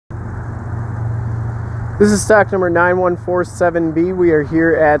This is stock number 9147B. We are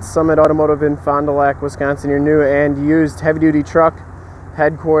here at Summit Automotive in Fond du Lac, Wisconsin, your new and used heavy-duty truck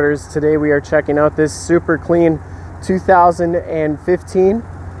headquarters. Today we are checking out this super clean 2015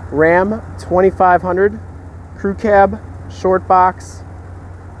 Ram 2500 Crew Cab Shortbox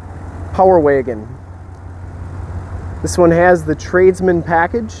Power Wagon. This one has the Tradesman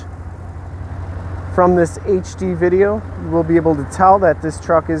package. From this HD video, you will be able to tell that this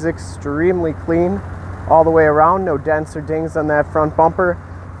truck is extremely clean all the way around. No dents or dings on that front bumper.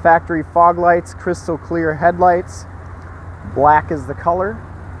 Factory fog lights, crystal clear headlights. Black is the color.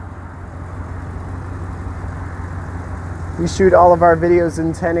 We shoot all of our videos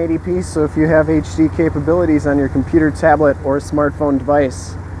in 1080p, so if you have HD capabilities on your computer, tablet, or smartphone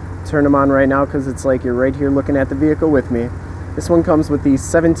device, turn them on right now because it's like you're right here looking at the vehicle with me. This one comes with the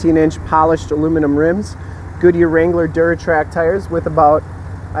 17-inch polished aluminum rims, Goodyear Wrangler Duratrac tires with about,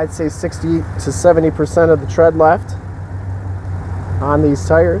 I'd say, 60 to 70% of the tread left on these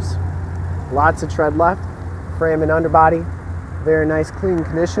tires. Lots of tread left. Frame and underbody, very nice clean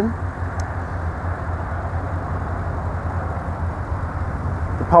condition.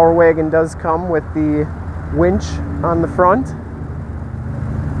 The Power Wagon does come with the winch on the front.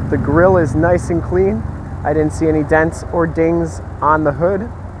 The grille is nice and clean. I didn't see any dents or dings on the hood.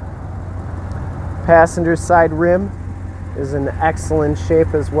 Passenger side rim is in excellent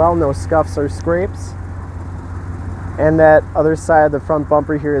shape as well. No scuffs or scrapes. And that other side of the front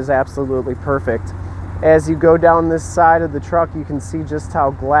bumper here is absolutely perfect. As you go down this side of the truck, you can see just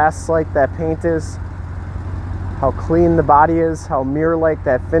how glass-like that paint is, how clean the body is, how mirror-like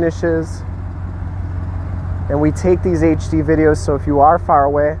that finish is. And we take these HD videos, so if you are far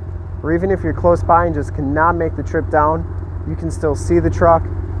away, or even if you're close by and just cannot make the trip down, you can still see the truck,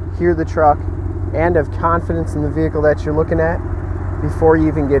 hear the truck, and have confidence in the vehicle that you're looking at before you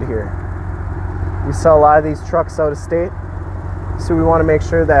even get here. We sell a lot of these trucks out of state, so we want to make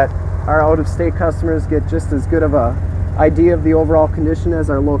sure that our out-of-state customers get just as good of a idea of the overall condition as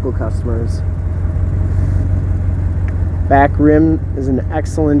our local customers. Back rim is in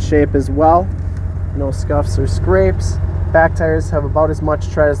excellent shape as well. No scuffs or scrapes. Back tires have about as much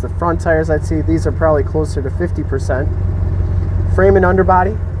tread as the front tires. I'd say these are probably closer to 50%. Frame and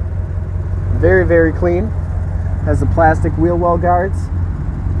underbody, very, very clean. Has the plastic wheel well guards.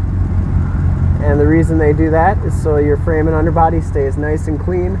 And the reason they do that is so your frame and underbody stays nice and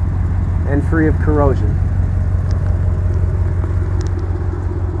clean and free of corrosion.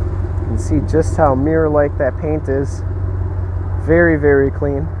 You can see just how mirror-like that paint is. Very, very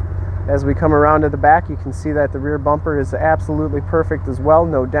clean. As we come around to the back, you can see that the rear bumper is absolutely perfect as well.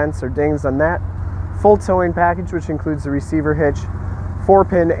 No dents or dings on that. Full towing package, which includes the receiver hitch,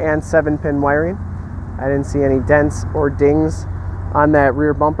 4-pin and 7-pin wiring. I didn't see any dents or dings on that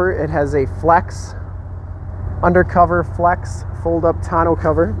rear bumper. It has a flex, undercover flex, fold-up tonneau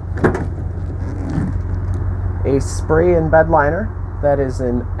cover. A spray and bed liner that is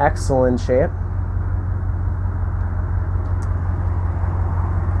in excellent shape.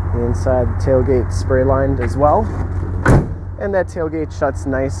 The inside the tailgate spray lined as well, and that tailgate shuts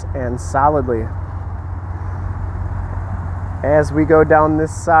nice and solidly. As we go down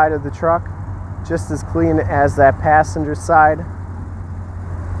this side of the truck, just as clean as that passenger side.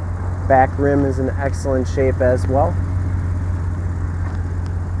 Back rim is in excellent shape as well,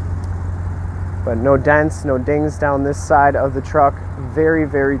 but no dents, no dings down this side of the truck. Very,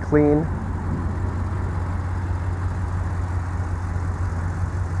 very clean.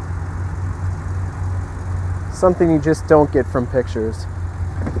 Something you just don't get from pictures.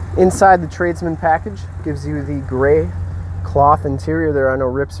 Inside, the Tradesman package gives you the gray cloth interior. There are no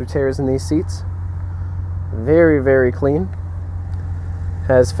rips or tears in these seats. Very, very clean.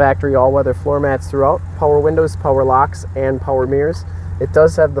 Has factory all-weather floor mats throughout, power windows, power locks, and power mirrors. It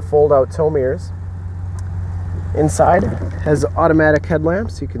does have the fold-out tow mirrors. Inside has automatic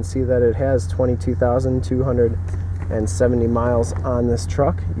headlamps. You can see that it has 22,270 miles on this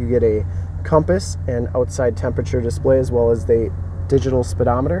truck. You get a compass and outside temperature display, as well as the digital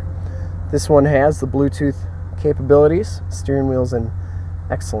speedometer. This one has the Bluetooth capabilities. Steering wheel's in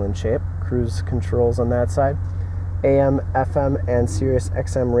excellent shape. Cruise controls on that side. AM, FM, and Sirius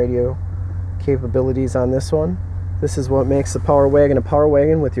XM radio capabilities on this one. This is what makes the Power Wagon a Power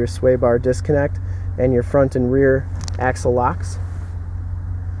Wagon, with your sway bar disconnect and your front and rear axle locks.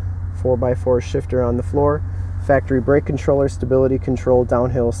 4x4 shifter on the floor. Factory brake controller, stability control,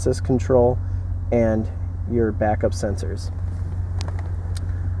 downhill assist control, and your backup sensors.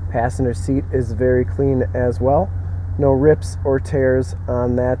 Passenger seat is very clean as well. No rips or tears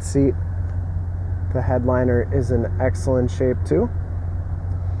on that seat. The headliner is in excellent shape too.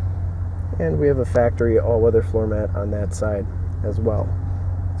 And we have a factory all-weather floor mat on that side as well.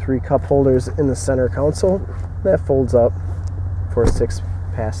 3 cup holders in the center console that folds up for 6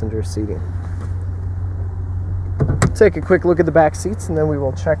 passenger seating. Take a quick look at the back seats and then we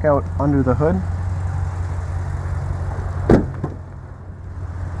will check out under the hood.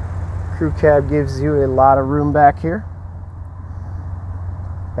 Crew cab gives you a lot of room back here.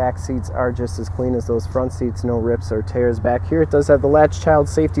 Back seats are just as clean as those front seats, no rips or tears back here. It does have the Latch child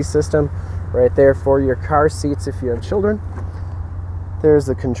safety system right there for your car seats if you have children. There's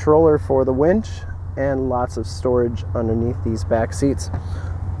the controller for the winch and lots of storage underneath these back seats.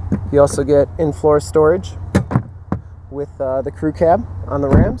 You also get in-floor storage with the crew cab on the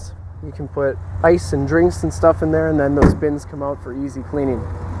Rams. You can put ice and drinks and stuff in there, and then those bins come out for easy cleaning.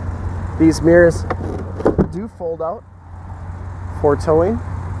 These mirrors do fold out for towing.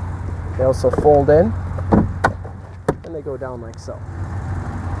 They also fold in and they go down like so.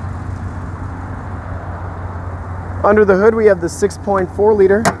 Under the hood we have the 6.4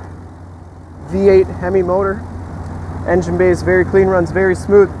 liter V8 Hemi motor. Engine bay is very clean, runs very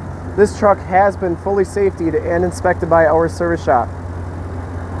smooth. This truck has been fully safetied and inspected by our service shop.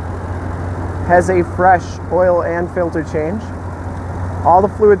 Has a fresh oil and filter change. All the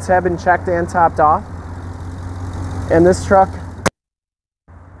fluids have been checked and topped off. And this truck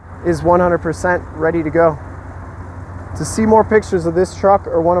is 100% ready to go. To see more pictures of this truck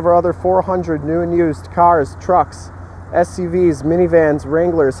or one of our other 400 new and used cars, trucks, SUVs, minivans,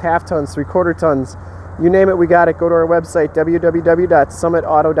 Wranglers, half tons, 3/4 tons, you name it, we got it. Go to our website,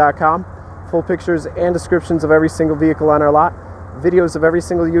 www.summitauto.com. Full pictures and descriptions of every single vehicle on our lot. Videos of every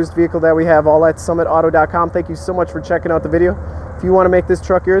single used vehicle that we have, all at summitauto.com. Thank you so much for checking out the video. If you want to make this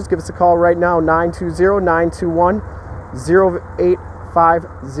truck yours, give us a call right now,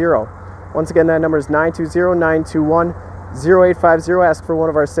 920-921-0850. Once again, that number is 920-921-0850. Ask for one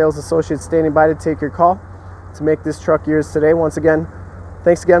of our sales associates standing by to take your call to make this truck yours today. Once again,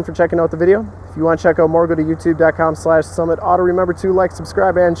 thanks again for checking out the video. If you want to check out more, go to youtube.com/summitauto. Remember to like,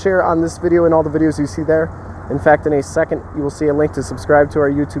 subscribe, and share on this video and all the videos you see there. In fact, in a second, you will see a link to subscribe to our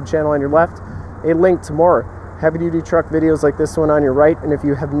YouTube channel on your left, a link to more heavy-duty truck videos like this one on your right, and if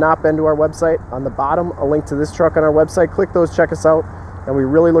you have not been to our website, on the bottom, a link to this truck on our website. Click those, check us out. And we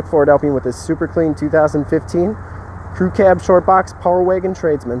really look forward to helping you with this super clean 2015 Crew Cab Short Box Power Wagon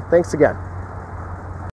Tradesman. Thanks again.